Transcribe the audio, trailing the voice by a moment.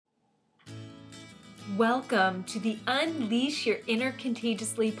Welcome to the Unleash Your Inner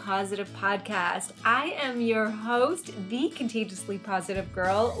Contagiously Positive podcast. I am your host, the Contagiously Positive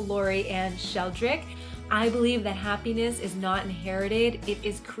Girl, Lori Ann Sheldrick. I believe that happiness is not inherited, it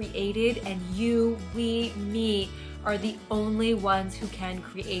is created, and you, we, me, are the only ones who can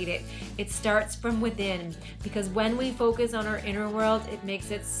create it. It starts from within, because when we focus on our inner world, it makes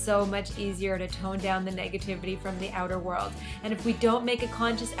it so much easier to tone down the negativity from the outer world. And if we don't make a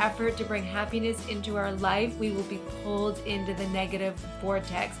conscious effort to bring happiness into our life, we will be pulled into the negative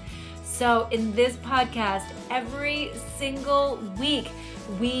vortex. So in this podcast, every single week,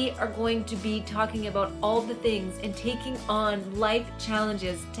 we are going to be talking about all the things and taking on life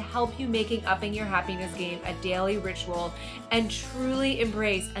challenges to help you making upping your happiness game a daily ritual and truly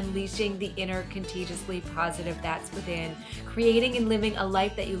embrace unleashing the inner contagiously positive that's within. Creating and living a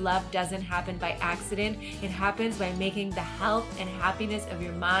life that you love doesn't happen by accident. It happens by making the health and happiness of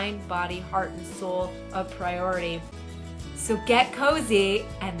your mind, body, heart, and soul a priority. So get cozy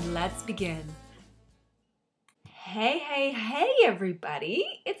and let's begin. Hey, everybody.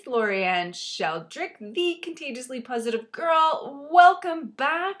 It's Lori Ann Sheldrick, the Contagiously Positive Girl. Welcome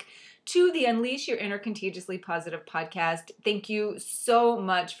back to the Unleash Your Inner Contagiously Positive podcast. Thank you so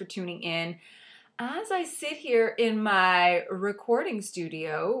much for tuning in. As I sit here in my recording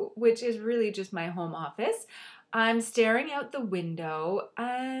studio, which is really just my home office, I'm staring out the window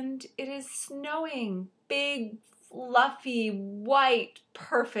and it is snowing. Big, fluffy, white,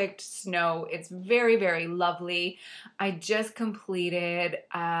 perfect snow. It's very, very lovely. I just completed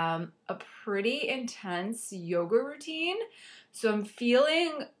a pretty intense yoga routine. So I'm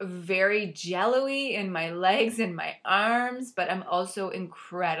feeling very jello-y in my legs and my arms, but I'm also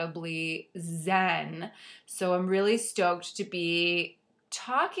incredibly zen. So I'm really stoked to be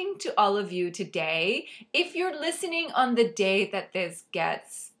talking to all of you today. If you're listening on the day that this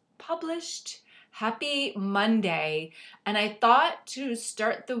gets published, happy Monday. And I thought to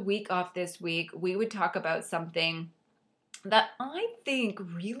start the week off this week, we would talk about something that I think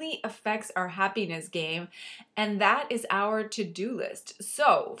really affects our happiness game, and that is our to-do list.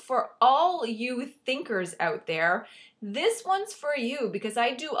 So for all you thinkers out there, this one's for you because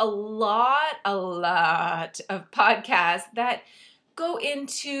I do a lot of podcasts that go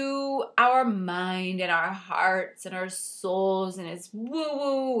into our mind and our hearts and our souls, and it's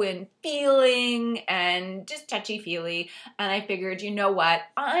woo-woo and feeling and just touchy-feely. And I figured, you know what?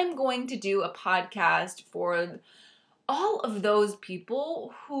 I'm going to do a podcast for all of those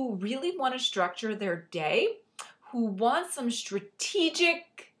people who really want to structure their day, who want some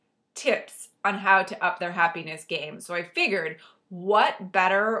strategic tips on how to up their happiness game. So I figured, what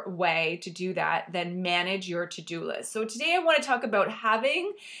better way to do that than manage your to-do list? So today I want to talk about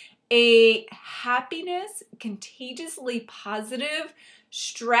having a happiness, contagiously positive,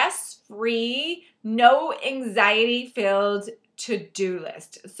 stress-free, no anxiety-filled to-do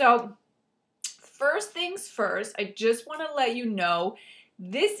list. So first things first, I just want to let you know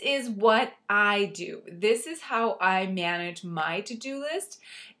this is what I do. This is how I manage my to-do list.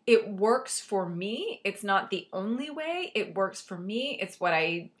 It works for me. It's not the only way. It works for me. It's what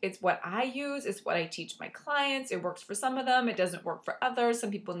I use. It's what I teach my clients. It works for some of them. It doesn't work for others. Some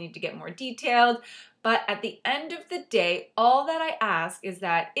people need to get more detailed. But at the end of the day, all that I ask is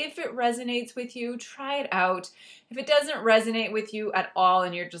that if it resonates with you, try it out. If it doesn't resonate with you at all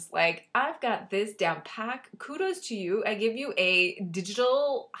and you're just like, I've got this down pack, kudos to you. I give you a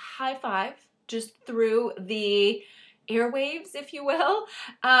digital high five just through the airwaves, if you will.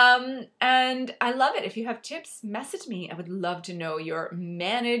 And I love it. If you have tips, message me. I would love to know your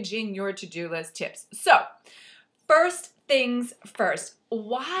managing your to-do list tips. So first things first,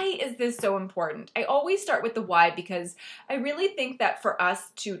 why is this so important? I always start with the why because I really think that for us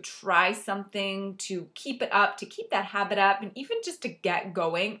to try something, to keep it up, to keep that habit up, and even just to get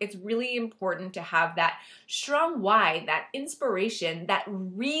going, it's really important to have that strong why, that inspiration, that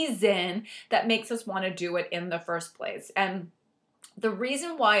reason that makes us want to do it in the first place. And the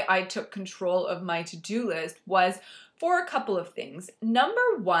reason why I took control of my to-do list was for a couple of things.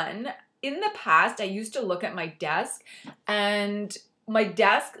 Number one, in the past, I used to look at my desk and my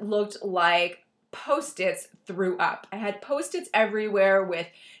desk looked like Post-its threw up. I had Post-its everywhere with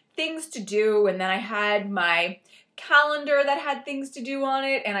things to do, and then I had my calendar that had things to do on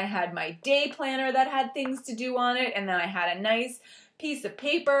it, and I had my day planner that had things to do on it, and then I had a nice piece of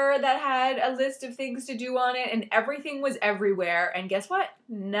paper that had a list of things to do on it, and everything was everywhere. And guess what?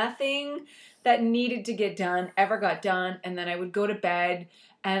 Nothing that needed to get done ever got done, and then I would go to bed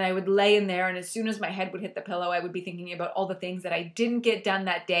and I would lay in there, and as soon as my head would hit the pillow, I would be thinking about all the things that I didn't get done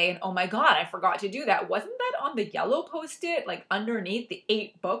that day, and oh my God, I forgot to do that. Wasn't that on the yellow Post-it, like underneath the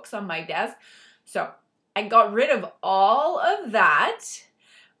 8 books on my desk? So I got rid of all of that,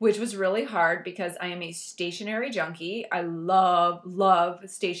 which was really hard because I am a stationery junkie. I love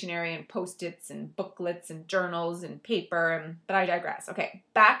stationery and Post-its and booklets and journals and paper, but I digress. Okay,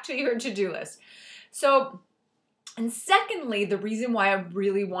 back to your to-do list. So, and secondly, the reason why I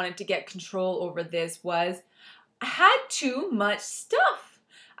really wanted to get control over this was I had too much stuff.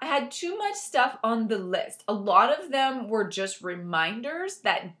 I had too much stuff on the list. A lot of them were just reminders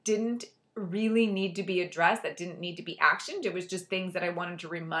that didn't really need to be addressed, that didn't need to be actioned. It was just things that I wanted to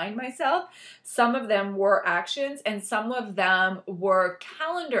remind myself. Some of them were actions and some of them were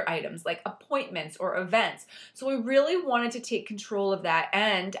calendar items like appointments or events. So I really wanted to take control of that,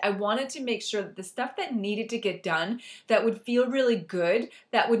 and I wanted to make sure that the stuff that needed to get done, that would feel really good,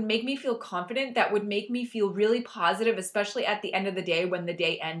 that would make me feel confident, that would make me feel really positive, especially at the end of the day when the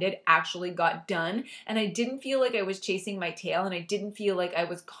day ended, actually got done. And I didn't feel like I was chasing my tail, and I didn't feel like I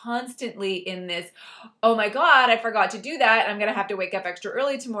was constantly in this, oh my God, I forgot to do that, I'm gonna have to wake up extra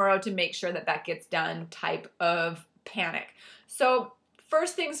early tomorrow to make sure that that gets done type of panic. So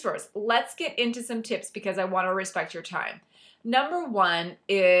first things first, let's get into some tips because I want to respect your time. Number one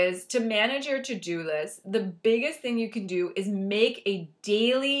is to manage your to-do list. The biggest thing you can do is make a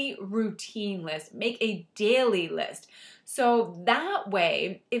daily routine list, make a daily list. So that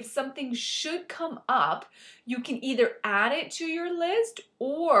way, if something should come up, you can either add it to your list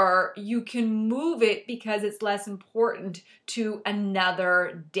or you can move it because it's less important to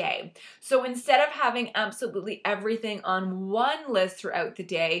another day. So instead of having absolutely everything on one list throughout the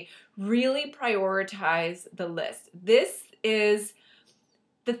day, really prioritize the list. This is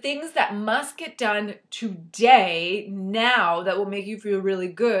the things that must get done today, now, that will make you feel really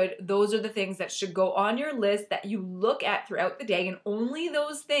good. Those are the things that should go on your list that you look at throughout the day, and only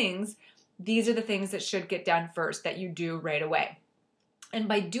those things, these are the things that should get done first, that you do right away. And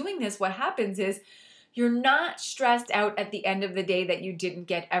by doing this, what happens is you're not stressed out at the end of the day that you didn't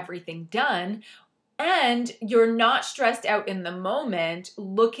get everything done. And you're not stressed out in the moment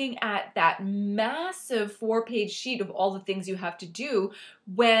looking at that massive 4-page sheet of all the things you have to do,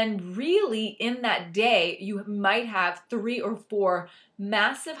 when really in that day you might have 3 or 4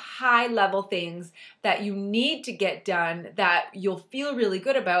 massive high-level things that you need to get done that you'll feel really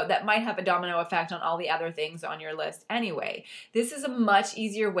good about, that might have a domino effect on all the other things on your list anyway. This is a much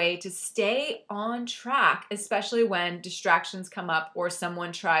easier way to stay on track, especially when distractions come up or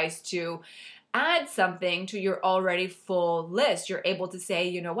someone tries to add something to your already full list. You're able to say,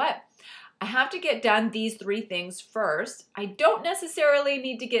 you know what? I have to get done these 3 things first. I don't necessarily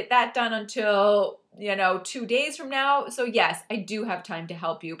need to get that done until, 2 days from now. So yes, I do have time to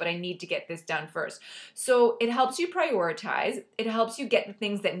help you, but I need to get this done first. So it helps you prioritize. It helps you get the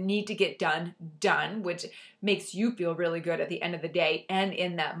things that need to get done, which makes you feel really good at the end of the day and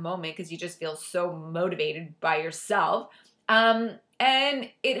in that moment because you just feel so motivated by yourself. And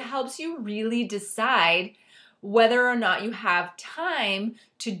it helps you really decide whether or not you have time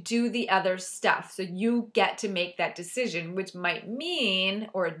to do the other stuff. So you get to make that decision, which might mean,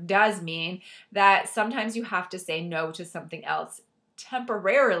 or it does mean, that sometimes you have to say no to something else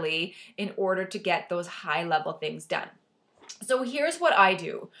temporarily in order to get those high-level things done. So here's what I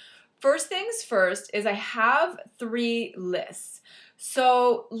do. First things first is I have 3 lists.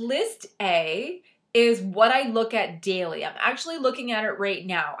 So list A is what I look at daily. I'm actually looking at it right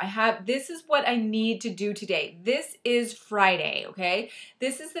now. This is what I need to do today. This is Friday, okay?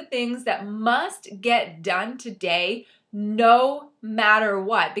 This is the things that must get done today, no matter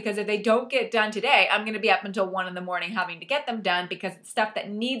what. Because if they don't get done today, I'm going to be up until 1 in the morning having to get them done because it's stuff that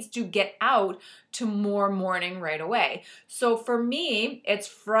needs to get out tomorrow morning right away. So for me, it's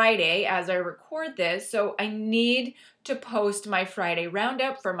Friday as I record this, so I need to post my Friday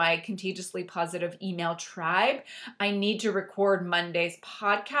roundup for my Contagiously Positive email tribe. I need to record Monday's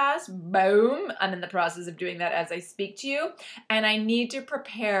podcast. Boom. I'm in the process of doing that as I speak to you. And I need to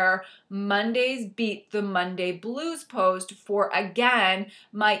prepare Monday's Beat the Monday Blues post for, again,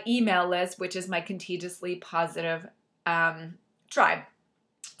 my email list, which is my Contagiously Positive tribe.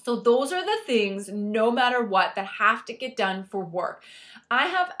 So those are the things, no matter what, that have to get done for work. I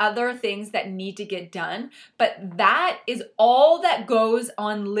have other things that need to get done, but that is all that goes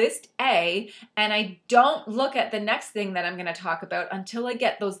on list A, and I don't look at the next thing that I'm going to talk about until I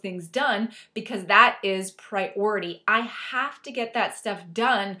get those things done because that is priority. I have to get that stuff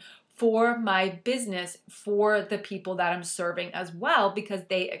done for my business, for the people that I'm serving as well, because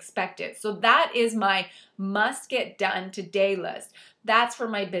they expect it. So that is my must get done today list. That's for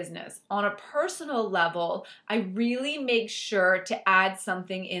my business. On a personal level, I really make sure to add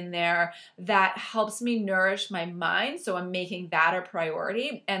something in there that helps me nourish my mind. So I'm making that a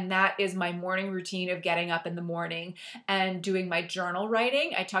priority. And that is my morning routine of getting up in the morning and doing my journal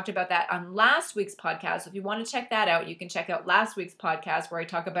writing. I talked about that on last week's podcast. So if you want to check that out, you can check out last week's podcast where I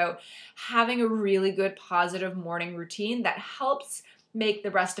talk about having a really good positive morning routine that helps make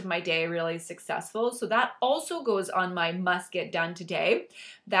the rest of my day really successful. So that also goes on my must get done today.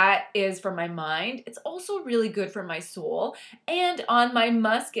 That is for my mind. It's also really good for my soul. And on my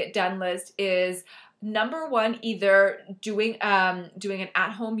must get done list is number one, either doing an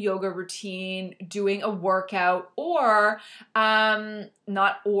at-home yoga routine, doing a workout, or and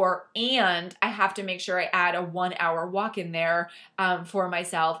I have to make sure I add a 1 hour walk in there for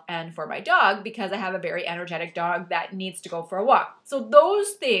myself and for my dog, because I have a very energetic dog that needs to go for a walk. So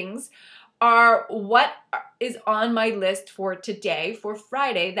those things are what is on my list for today, for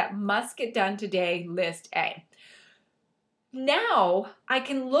Friday, that must get done today, list A. Now I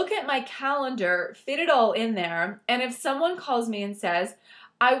can look at my calendar, fit it all in there, and if someone calls me and says,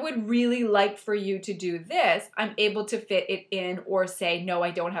 I would really like for you to do this, I'm able to fit it in or say, no,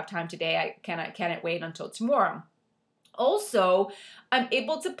 I don't have time today. I can't wait until tomorrow. Also, I'm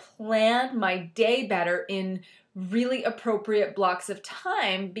able to plan my day better in really appropriate blocks of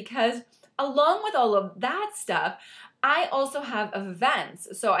time, because along with all of that stuff, I also have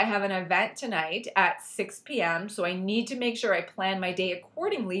events. So I have an event tonight at 6 p.m. So I need to make sure I plan my day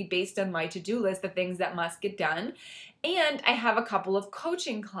accordingly based on my to-do list, the things that must get done. And I have a couple of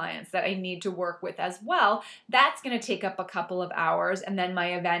coaching clients that I need to work with as well. That's going to take up a couple of hours. And then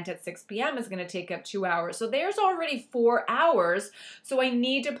my event at 6 p.m. is going to take up 2 hours. So there's already 4 hours. So I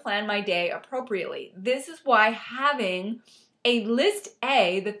need to plan my day appropriately. This is why having a list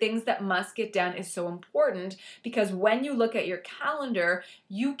A, the things that must get done, is so important, because when you look at your calendar,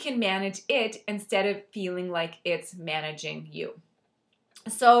 you can manage it instead of feeling like it's managing you.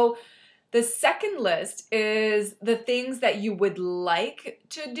 So the second list is the things that you would like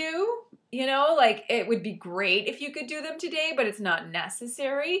to do. You know, like it would be great if you could do them today, but it's not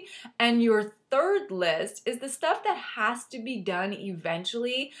necessary. And your third list is the stuff that has to be done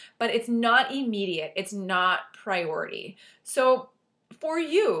eventually, but it's not immediate. It's not priority. So for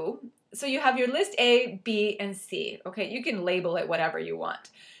you, so you have your list A, B, and C. Okay, you can label it whatever you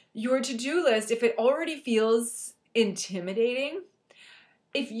want. Your to-do list, if it already feels intimidating,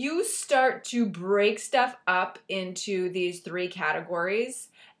 if you start to break stuff up into these 3 categories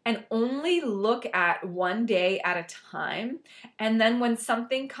and only look at one day at a time, and then when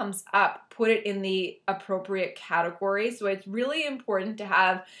something comes up, put it in the appropriate category. So it's really important to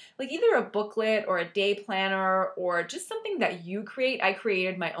have like either a booklet or a day planner or just something that you create. I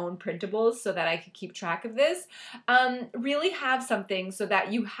created my own printables so that I could keep track of this. Really have something so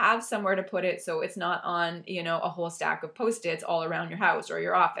that you have somewhere to put it, so it's not on, you know, a whole stack of Post-its all around your house or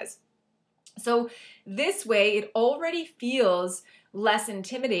your office. So this way it already feels less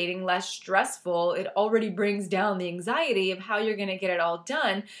intimidating, less stressful. It already brings down the anxiety of how you're going to get it all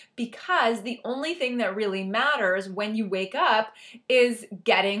done, because the only thing that really matters when you wake up is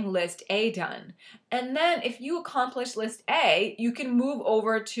getting list A done. And then if you accomplish list A, you can move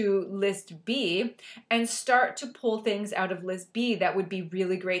over to list B and start to pull things out of list B that would be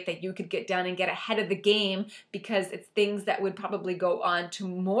really great that you could get done and get ahead of the game, because it's things that would probably go on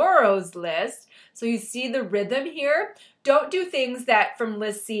tomorrow's list. So you see the rhythm here? Don't do things that from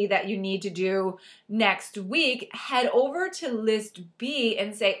list C that you need to do next week. Head over to list B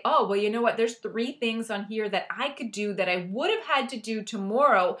and say, oh, well, you know what? There's 3 things on here that I could do that I would have had to do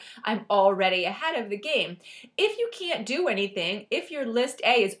tomorrow. I'm already ahead of the game. If you can't do anything, if your list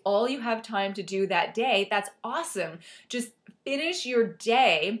A is all you have time to do that day, that's awesome. Just finish your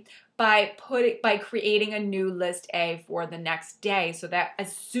day by creating a new list A for the next day, so that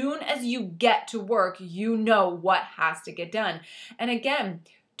as soon as you get to work, you know what has to get done. And again,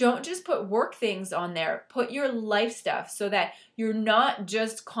 don't just put work things on there. Put your life stuff so that you're not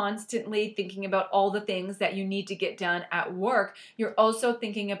just constantly thinking about all the things that you need to get done at work. You're also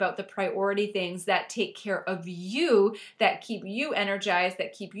thinking about the priority things that take care of you, that keep you energized,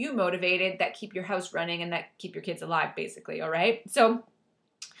 that keep you motivated, that keep your house running, and that keep your kids alive, basically, all right? So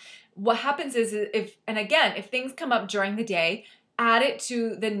what happens is if things come up during the day, add it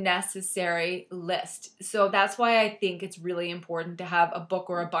to the necessary list. So that's why I think it's really important to have a book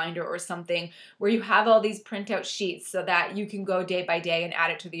or a binder or something where you have all these printout sheets so that you can go day by day and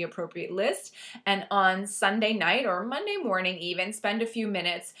add it to the appropriate list. And on Sunday night or Monday morning even, spend a few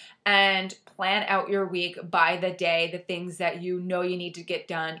minutes and plan out your week by the day, the things that you know you need to get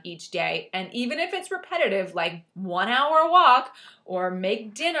done each day. And even if it's repetitive, like 1 hour walk or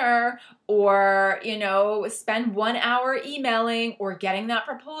make dinner or, spend 1 hour emailing or getting that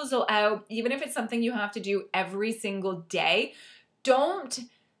proposal out, even if it's something you have to do every single day, don't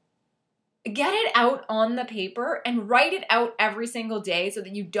get it out on the paper and write it out every single day so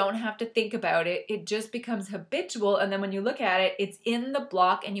that you don't have to think about it. It just becomes habitual. And then when you look at it, it's in the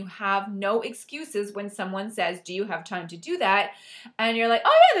block and you have no excuses when someone says, do you have time to do that? And you're like,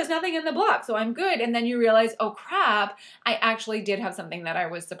 oh yeah, there's nothing in the block, so I'm good. And then you realize, oh crap, I actually did have something that I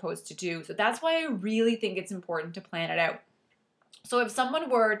was supposed to do. So that's why I really think it's important to plan it out. So if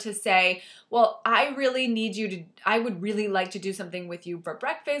someone were to say, well, I would really like to do something with you for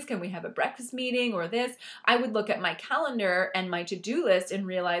breakfast. Can we have a breakfast meeting or this? I would look at my calendar and my to-do list and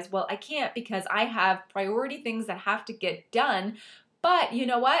realize, well, I can't because I have priority things that have to get done. But you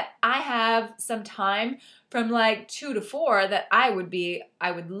know what? I have some time from like 2 to 4 that I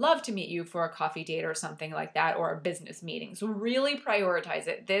would love to meet you for a coffee date or something like that, or a business meeting. So really prioritize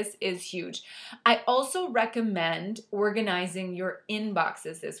it. This is huge. I also recommend organizing your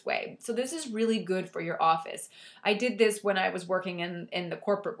inboxes this way. So this is really good for your office. I did this when I was working in the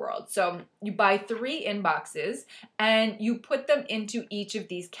corporate world. So you buy 3 inboxes and you put them into each of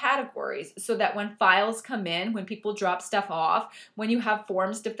these categories so that when files come in, when people drop stuff off, when you have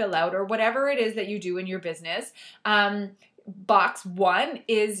forms to fill out or whatever it is that you do in your business, box 1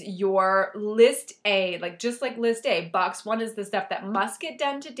 is your list A, just like list A. Box 1 is the stuff that must get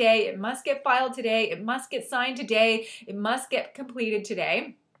done today. It must get filed today. It must get signed today. It must get completed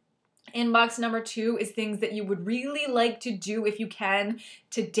today. Inbox number 2 is things that you would really like to do if you can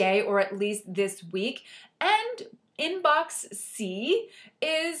today or at least this week. And inbox C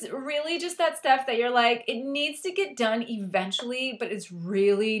is really just that stuff that you're like, it needs to get done eventually, but it's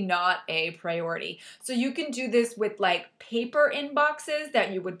really not a priority. So you can do this with like paper inboxes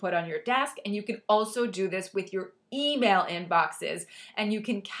that you would put on your desk, and you can also do this with your email inboxes, and you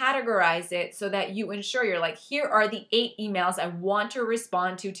can categorize it so that you ensure you're like, here are the 8 emails I want to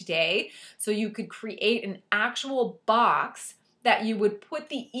respond to today. So you could create an actual box that you would put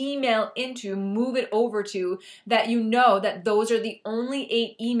the email into, move it over to, that you know that those are the only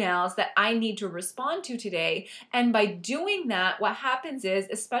 8 emails that I need to respond to today. And by doing that, what happens is,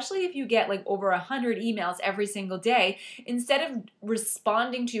 especially if you get like over 100 emails every single day, instead of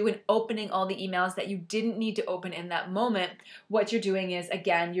responding to and opening all the emails that you didn't need to open in that moment, what you're doing is,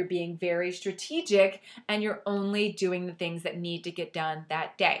 again, you're being very strategic and you're only doing the things that need to get done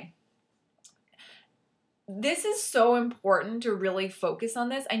that day. This is so important to really focus on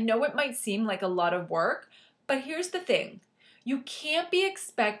this. I know it might seem like a lot of work, but here's the thing. You can't be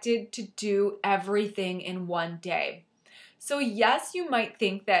expected to do everything in one day. So yes, you might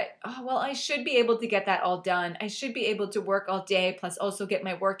think that, oh, well, I should be able to get that all done. I should be able to work all day, plus also get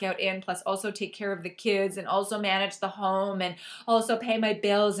my workout in, plus also take care of the kids and also manage the home and also pay my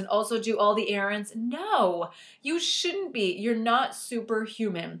bills and also do all the errands. No, you shouldn't be. You're not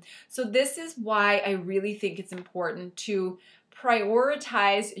superhuman. So this is why I really think it's important to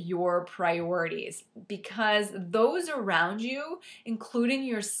prioritize your priorities, because those around you, including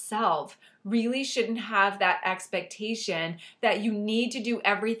yourself, really shouldn't have that expectation that you need to do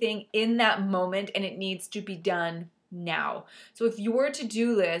everything in that moment and it needs to be done now. So if your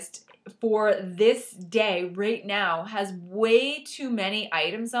to-do list for this day right now has way too many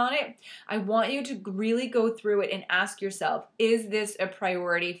items on it, I want you to really go through it and ask yourself, is this a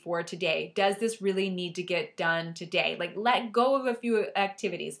priority for today? Does this really need to get done today? Like, let go of a few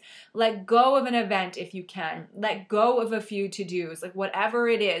activities. Let go of an event if you can. Let go of a few to-dos, like whatever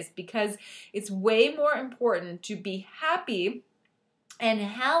it is, because it's way more important to be happy and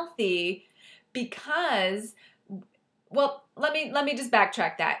healthy because, well, let me just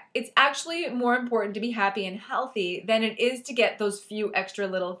backtrack that. It's actually more important to be happy and healthy than it is to get those few extra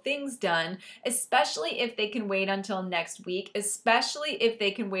little things done, especially if they can wait until next week, especially if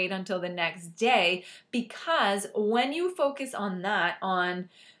they can wait until the next day, because when you focus on that, on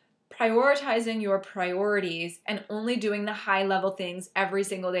prioritizing your priorities and only doing the high level things every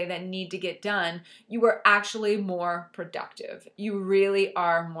single day that need to get done, you are actually more productive. You really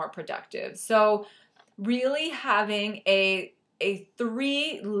are more productive. So really having a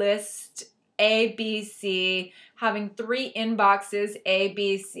 3 list A, B, C, having 3 inboxes A,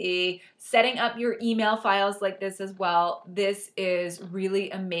 B, C, setting up your email files like this as well. This is really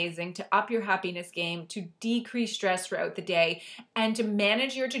amazing to up your happiness game, to decrease stress throughout the day, and to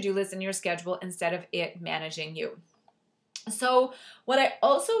manage your to-do list and your schedule instead of it managing you. So what I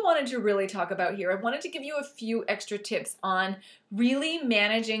also wanted to really talk about here, I wanted to give you a few extra tips on really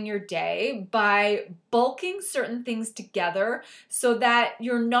managing your day by bulking certain things together so that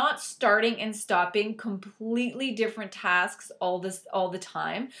you're not starting and stopping completely different tasks all the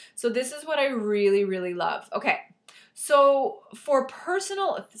time. So this is what I really, really love. Okay. So for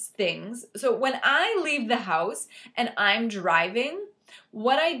personal things, so when I leave the house and I'm driving,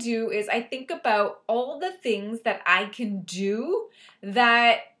 what I do is I think about all the things that I can do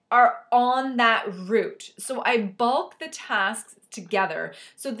that are on that route. So I bulk the tasks together.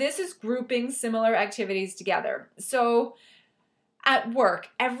 So this is grouping similar activities together. So at work,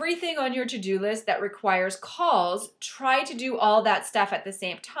 everything on your to-do list that requires calls, try to do all that stuff at the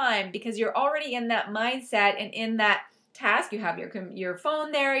same time because you're already in that mindset and in that task. You have your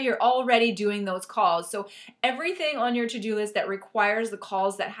phone there, you're already doing those calls. So everything on your to-do list that requires the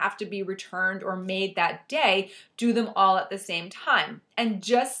calls that have to be returned or made that day, do them all at the same time and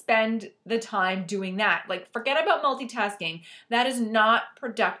just spend the time doing that. Like, forget about multitasking. That is not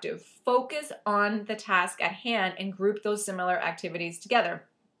productive. Focus on the task at hand and group those similar activities together.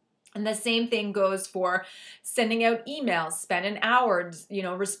 And the same thing goes for sending out emails. Spend an hour,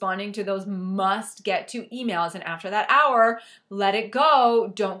 responding to those must get to emails. And after that hour, let it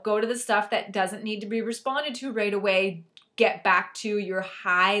go. Don't go to the stuff that doesn't need to be responded to right away. Get back to your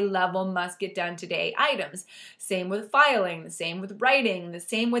high level must get done today items. Same with filing, the same with writing, the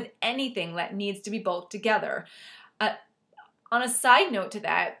same with anything that needs to be bulked together. On a side note to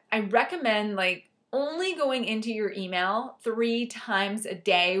that, I recommend only going into your email 3 times a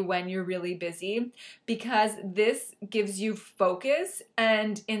day when you're really busy because this gives you focus,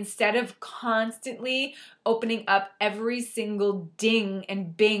 and instead of constantly opening up every single ding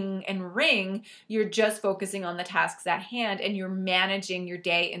and bing and ring, you're just focusing on the tasks at hand and you're managing your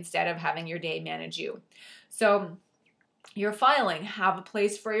day instead of having your day manage you. So your filing, have a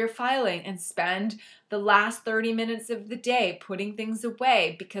place for your filing and spend the last 30 minutes of the day putting things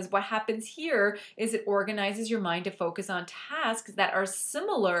away, because what happens here is it organizes your mind to focus on tasks that are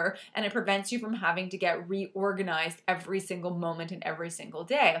similar and it prevents you from having to get reorganized every single moment and every single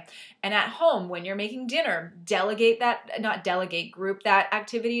day. And at home, when you're making dinner, group that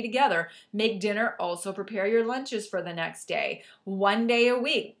activity together. Make dinner, also prepare your lunches for the next day. One day a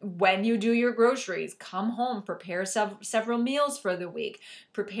week, when you do your groceries, come home, prepare several meals for the week.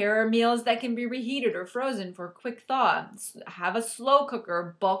 Prepare meals that can be reheated or frozen for quick thaw. Have a slow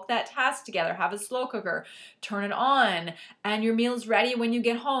cooker, bulk that task together. Have a slow cooker, turn it on, and your meal's ready when you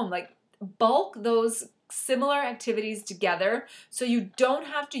get home. Bulk those similar activities together so you don't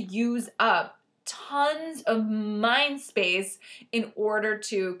have to use up tons of mind space in order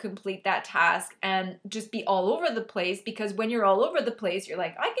to complete that task and just be all over the place, because when you're all over the place, you're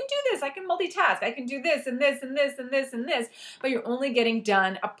like, I can do this, I can multitask, I can do this and this and this and this and this, but you're only getting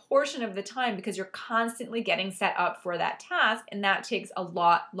done a portion of the time because you're constantly getting set up for that task, and that takes a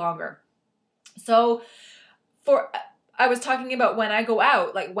lot longer. So I was talking about when I go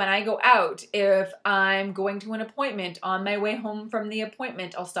out, if I'm going to an appointment, on my way home from the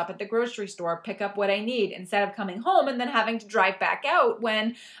appointment, I'll stop at the grocery store, pick up what I need instead of coming home and then having to drive back out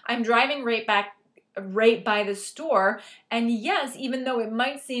when I'm driving right by the store. And yes, even though it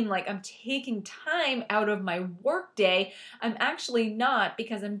might seem like I'm taking time out of my work day, I'm actually not,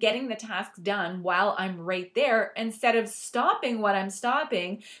 because I'm getting the tasks done while I'm right there instead of stopping what I'm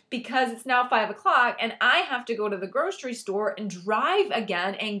stopping because it's now 5 o'clock and I have to go to the grocery store and drive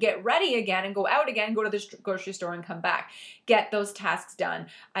again and get ready again and go out again, go to the grocery store and come back. Get those tasks done.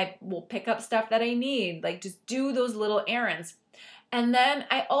 I will pick up stuff that I need, just do those little errands. And then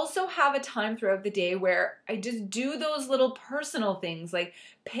I also have a time throughout the day where I just do those little personal things, like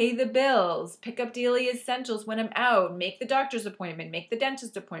pay the bills, pick up daily essentials when I'm out, make the doctor's appointment, make the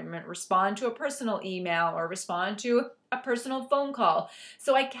dentist appointment, respond to a personal email, or respond to a personal phone call.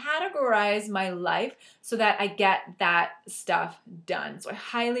 So I categorize my life so that I get that stuff done. So I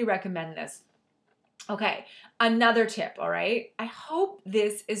highly recommend this. Okay, another tip, all right? I hope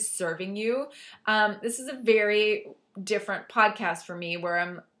this is serving you. This is a very different podcast for me where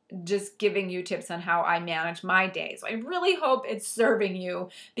I'm just giving you tips on how I manage my day. So I really hope it's serving you,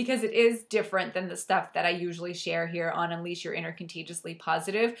 because it is different than the stuff that I usually share here on Unleash Your Inner Contagiously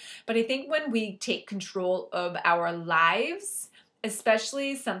Positive. But I think when we take control of our lives,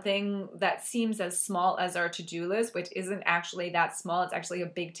 especially something that seems as small as our to-do list, which isn't actually that small, it's actually a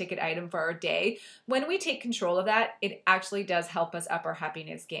big ticket item for our day. When we take control of that, it actually does help us up our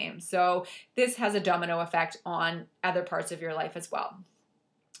happiness game. So this has a domino effect on other parts of your life as well.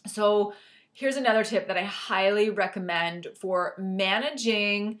 So here's another tip that I highly recommend for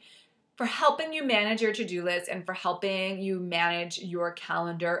managing for helping you manage your to-do list and for helping you manage your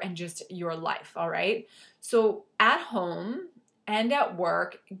calendar and just your life, all right? So at home and at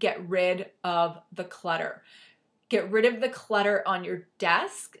work, get rid of the clutter. Get rid of the clutter on your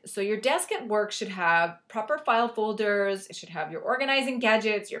desk. So your desk at work should have proper file folders. It should have your organizing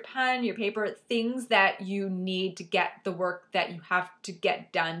gadgets, your pen, your paper, things that you need to get the work that you have to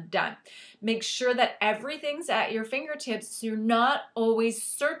get done. Make sure that everything's at your fingertips so you're not always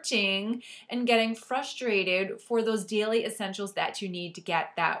searching and getting frustrated for those daily essentials that you need to get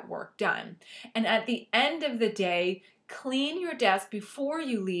that work done. And at the end of the day, clean your desk before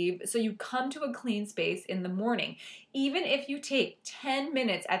you leave so you come to a clean space in the morning. Even if you take 10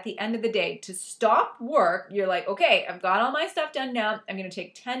 minutes at the end of the day to stop work, you're like, okay, I've got all my stuff done now. I'm going to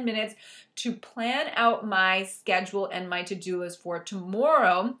take 10 minutes to plan out my schedule and my to-do list for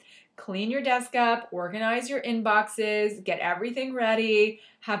tomorrow. Clean your desk up, organize your inboxes, get everything ready,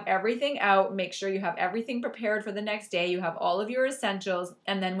 have everything out, make sure you have everything prepared for the next day, you have all of your essentials,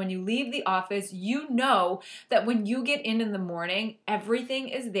 and then when you leave the office, you know that when you get in the morning, everything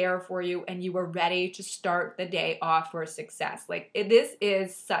is there for you and you are ready to start the day off for success. This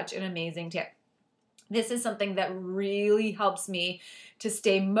is such an amazing tip. This is something that really helps me to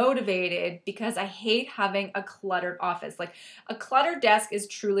stay motivated because I hate having a cluttered office. Like a cluttered desk is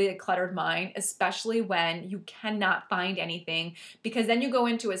truly a cluttered mind, especially when you cannot find anything, because then you go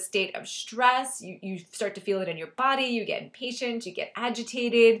into a state of stress. You start to feel it in your body. You get impatient. You get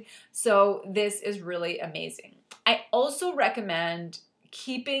agitated. So this is really amazing. I also recommend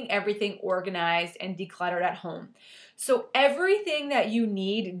keeping everything organized and decluttered at home. So everything that you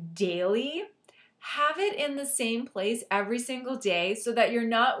need daily, have it in the same place every single day so that you're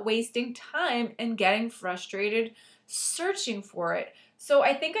not wasting time and getting frustrated searching for it. So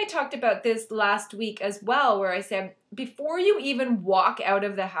I think I talked about this last week as well, where I said, before you even walk out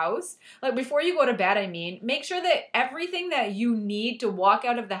of the house, like before you go to bed, make sure that everything that you need to walk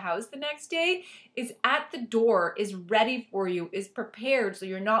out of the house the next day is at the door, is ready for you, is prepared. So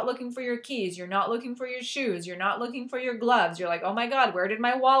you're not looking for your keys, you're not looking for your shoes, you're not looking for your gloves. You're like, oh my God, where did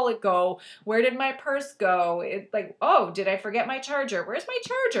my wallet go? Where did my purse go? It's like, oh, did I forget my charger? Where's my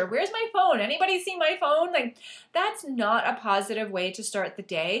charger? Where's my phone? Anybody see my phone? Like, that's not a positive way to start the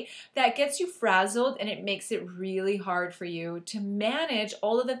day. That gets you frazzled and it makes it really hard for you to manage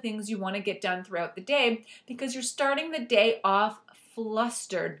all of the things you want to get done throughout the day because you're starting the day off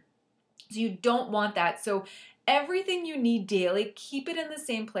flustered. So you don't want that. So everything you need daily, keep it in the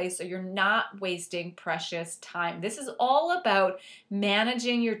same place so you're not wasting precious time. This is all about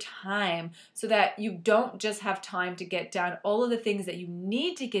managing your time so that you don't just have time to get done all of the things that you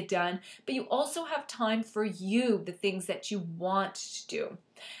need to get done, but you also have time for you, the things that you want to do.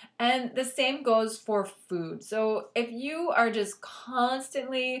 And the same goes for food. So if you are just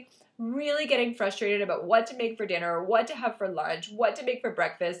constantly really getting frustrated about what to make for dinner, what to have for lunch, what to make for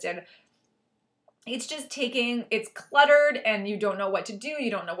breakfast, and it's cluttered and you don't know what to do. You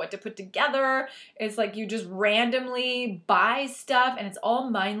don't know what to put together. It's like you just randomly buy stuff and it's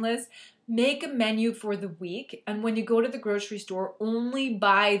all mindless. Make a menu for the week. And when you go to the grocery store, only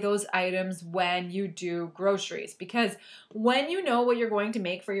buy those items when you do groceries. Because when you know what you're going to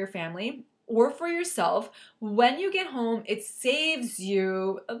make for your family or for yourself, when you get home, it saves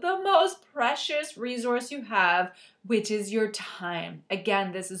you the most precious resource you have, which is your time.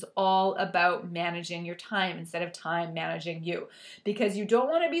 Again, this is all about managing your time instead of time managing you, because you don't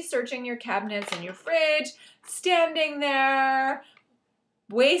want to be searching your cabinets and your fridge, standing there,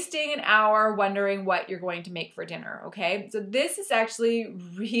 wasting an hour wondering what you're going to make for dinner, okay? So this is actually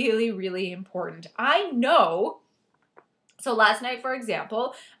really, really important. I know. So last night, for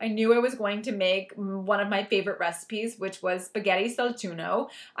example, I knew I was going to make one of my favorite recipes, which was spaghetti saltuno.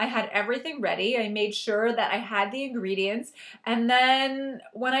 I had everything ready. I made sure that I had the ingredients. And then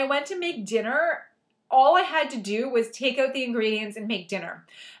when I went to make dinner, all I had to do was take out the ingredients and make dinner.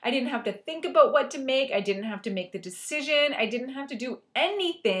 I didn't have to think about what to make. I didn't have to make the decision. I didn't have to do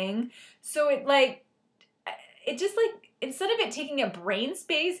anything. So instead of it taking up brain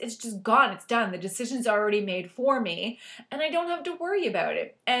space, it's just gone. It's done. The decision's already made for me, and I don't have to worry about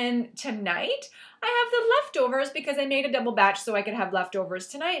it. And tonight, I have the leftovers because I made a double batch so I could have leftovers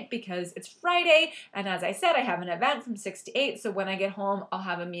tonight because it's Friday, and as I said, I have an event from 6 to 8, so when I get home, I'll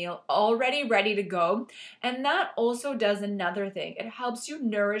have a meal already ready to go. And that also does another thing. It helps you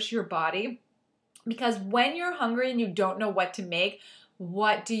nourish your body, because when you're hungry and you don't know what to make,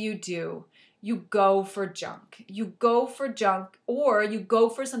 what do? You go for junk. You go for junk, or you go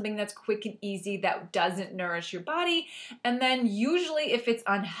for something that's quick and easy that doesn't nourish your body. And then usually if it's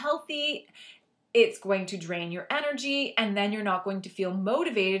unhealthy, it's going to drain your energy, and then you're not going to feel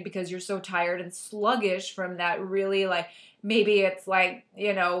motivated because you're so tired and sluggish from that really like, maybe it's like,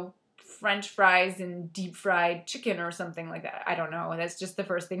 French fries and deep fried chicken or something like that. I don't know. That's just the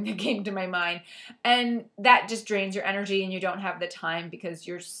first thing that came to my mind. And that just drains your energy and you don't have the time because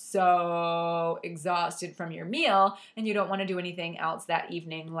you're so exhausted from your meal and you don't want to do anything else that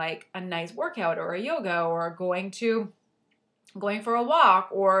evening, like a nice workout or a yoga or going for a walk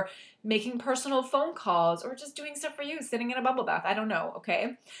or making personal phone calls or just doing stuff for you, sitting in a bubble bath. I don't know,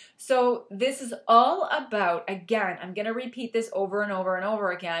 okay? So this is all about, again, I'm going to repeat this over and over and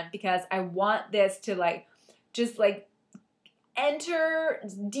over again because I want this to just enter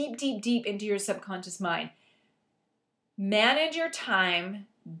deep, deep, deep into your subconscious mind. Manage your time.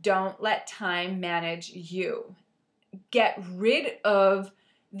 Don't let time manage you. Get rid of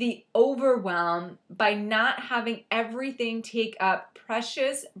the overwhelm by not having everything take up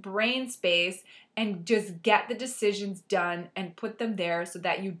precious brain space, and just get the decisions done and put them there so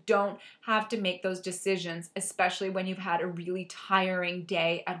that you don't have to make those decisions, especially when you've had a really tiring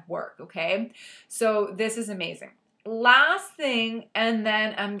day at work, okay? So this is amazing. Last thing, and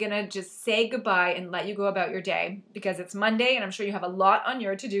then I'm gonna just say goodbye and let you go about your day because it's Monday and I'm sure you have a lot on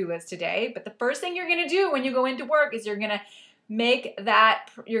your to-do list today. But the first thing you're gonna do when you go into work is you're gonna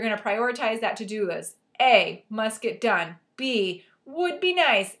prioritize that to-do list. A, must get done. B, would be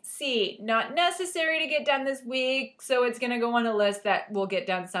nice. C, not necessary to get done this week, so it's going to go on a list that will get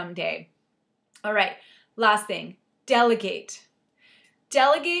done someday. All right, last thing, delegate.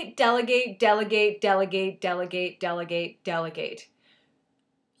 Delegate, delegate, delegate, delegate, delegate, delegate, delegate.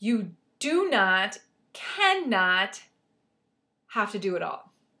 You cannot have to do it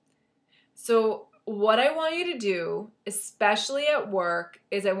all. So what I want you to do, especially at work,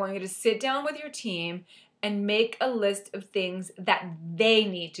 is I want you to sit down with your team and make a list of things that they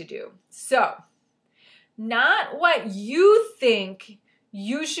need to do. So, not what you think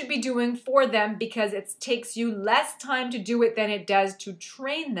you should be doing for them because it takes you less time to do it than it does to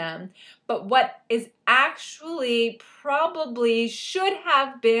train them, but what is actually probably should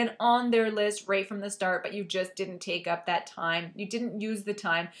have been on their list right from the start, but you just didn't take up that time. You didn't use the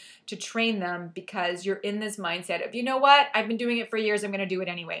time to train them because you're in this mindset of, you know what, I've been doing it for years, I'm going to do it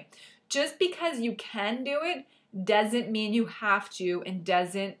anyway. Just because you can do it doesn't mean you have to and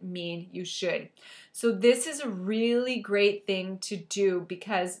doesn't mean you should. So this is a really great thing to do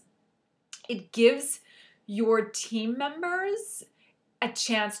because it gives your team members a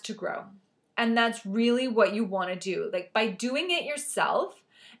chance to grow. And that's really what you want to do. Like by doing it yourself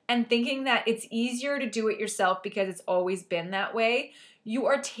and thinking that it's easier to do it yourself because it's always been that way, you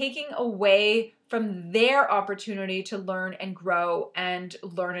are taking away from their opportunity to learn and grow and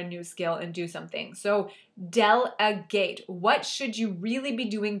learn a new skill and do something. So delegate. What should you really be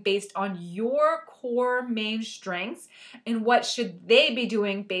doing based on your core main strengths, and what should they be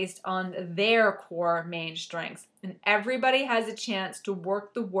doing based on their core main strengths? And everybody has a chance to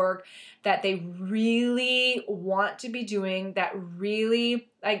work the work that they really want to be doing, that really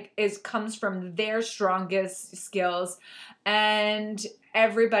comes from their strongest skills, and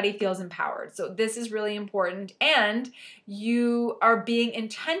everybody feels empowered. So this is really important, and you are being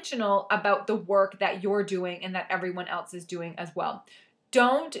intentional about the work that you're doing and that everyone else is doing as well.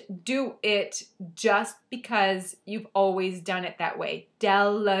 Don't do it just because you've always done it that way.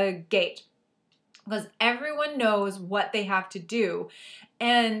 Delegate. Because everyone knows what they have to do.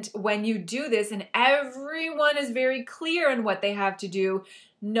 And when you do this and everyone is very clear on what they have to do,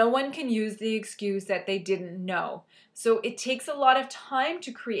 no one can use the excuse that they didn't know. So it takes a lot of time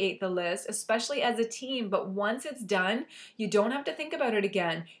to create the list, especially as a team. But once it's done, you don't have to think about it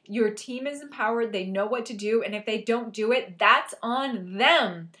again. Your team is empowered. They know what to do. And if they don't do it, that's on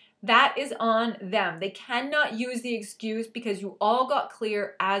them. That is on them. They cannot use the excuse because you all got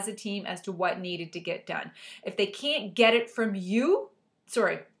clear as a team as to what needed to get done. If they can't get it from you,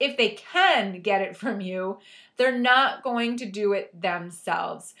 if they can get it from you, they're not going to do it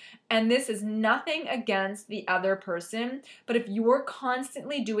themselves. And this is nothing against the other person, but if you're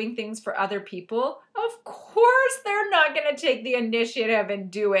constantly doing things for other people, of course they're not going to take the initiative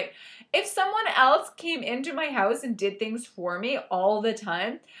and do it. If someone else came into my house and did things for me all the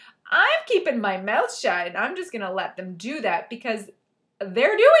time, I'm keeping my mouth shut and I'm just going to let them do that because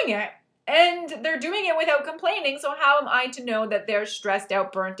they're doing it. And they're doing it without complaining, so how am I to know that they're stressed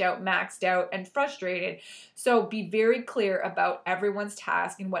out, burnt out, maxed out, and frustrated? So be very clear about everyone's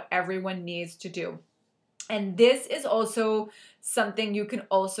task and what everyone needs to do. And this is also something you can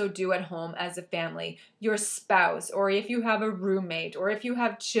also do at home as a family. Your spouse, or if you have a roommate, or if you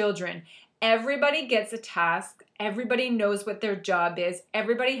have children, Everybody gets a task. Everybody knows what their job is.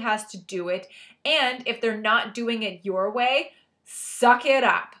 Everybody has to do it. And if they're not doing it your way, suck it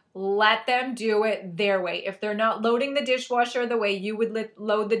up. Let them do it their way. If they're not loading the dishwasher the way you would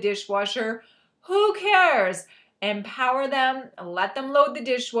load the dishwasher, who cares? Empower them, let them load the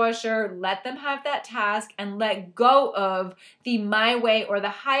dishwasher, let them have that task, and let go of the my way or the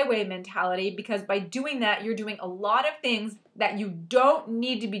highway mentality, because by doing that, you're doing a lot of things that you don't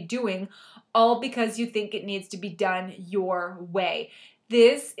need to be doing, all because you think it needs to be done your way.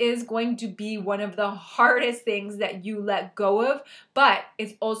 This is going to be one of the hardest things that you let go of, but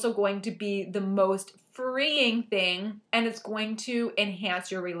it's also going to be the most freeing thing, and it's going to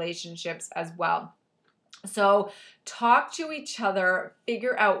enhance your relationships as well. So talk to each other,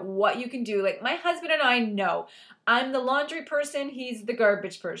 figure out what you can do. Like my husband and I know I'm the laundry person, he's the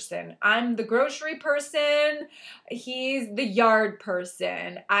garbage person. I'm the grocery person, he's the yard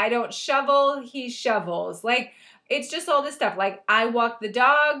person. I don't shovel, he shovels. Like it's just all this stuff. Like I walk the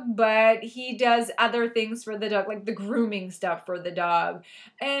dog, but he does other things for the dog, like the grooming stuff for the dog.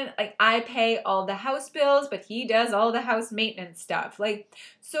 And like I pay all the house bills, but he does all the house maintenance stuff. Like,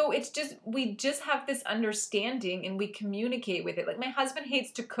 so it's just, we just have this understanding and we communicate with it. Like my husband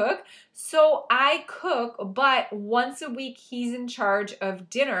hates to cook, so I cook, but once a week he's in charge of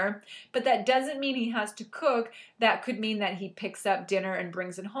dinner, but that doesn't mean he has to cook. That could mean that he picks up dinner and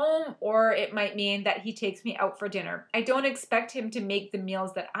brings it home, or it might mean that he takes me out for dinner. I don't expect him to make the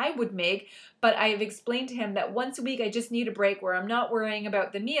meals that I would make, but I have explained to him that once a week I just need a break where I'm not worrying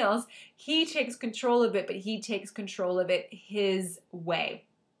about the meals. He takes control of it, but he takes control of it his way.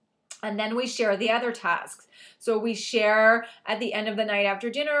 And then we share the other tasks. So we share at the end of the night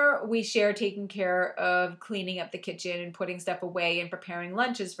after dinner, we share taking care of cleaning up the kitchen and putting stuff away and preparing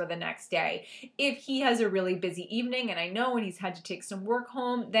lunches for the next day. If he has a really busy evening and I know and he's had to take some work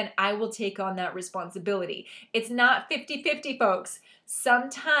home, then I will take on that responsibility. It's not 50-50, folks.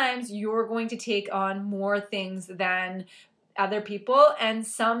 Sometimes you're going to take on more things than other people, and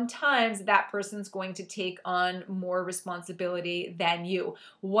sometimes that person's going to take on more responsibility than you.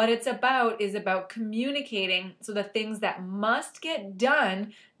 What it's about is about communicating, so the things that must get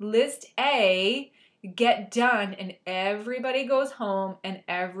done, list A, get done, and everybody goes home and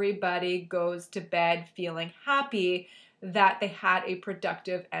everybody goes to bed feeling happy that they had a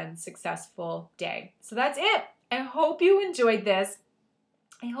productive and successful day. So that's it. I hope you enjoyed this.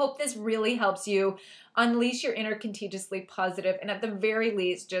 I hope this really helps you unleash your inner contagiously positive, and at the very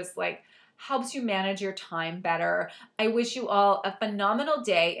least, just like helps you manage your time better. I wish you all a phenomenal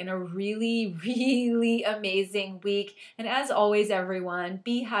day and a really, really amazing week. And as always, everyone,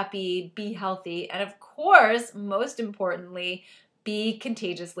 be happy, be healthy, and of course, most importantly, be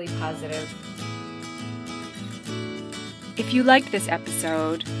contagiously positive. If you liked this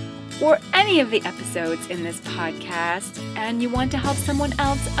episode, or any of the episodes in this podcast, and you want to help someone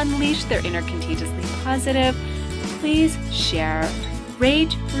else unleash their inner contagiously positive, please share,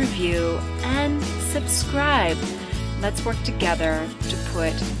 rate, review, and subscribe. Let's work together to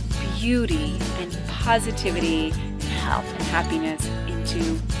put beauty and positivity, health and happiness into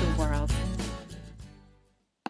the world.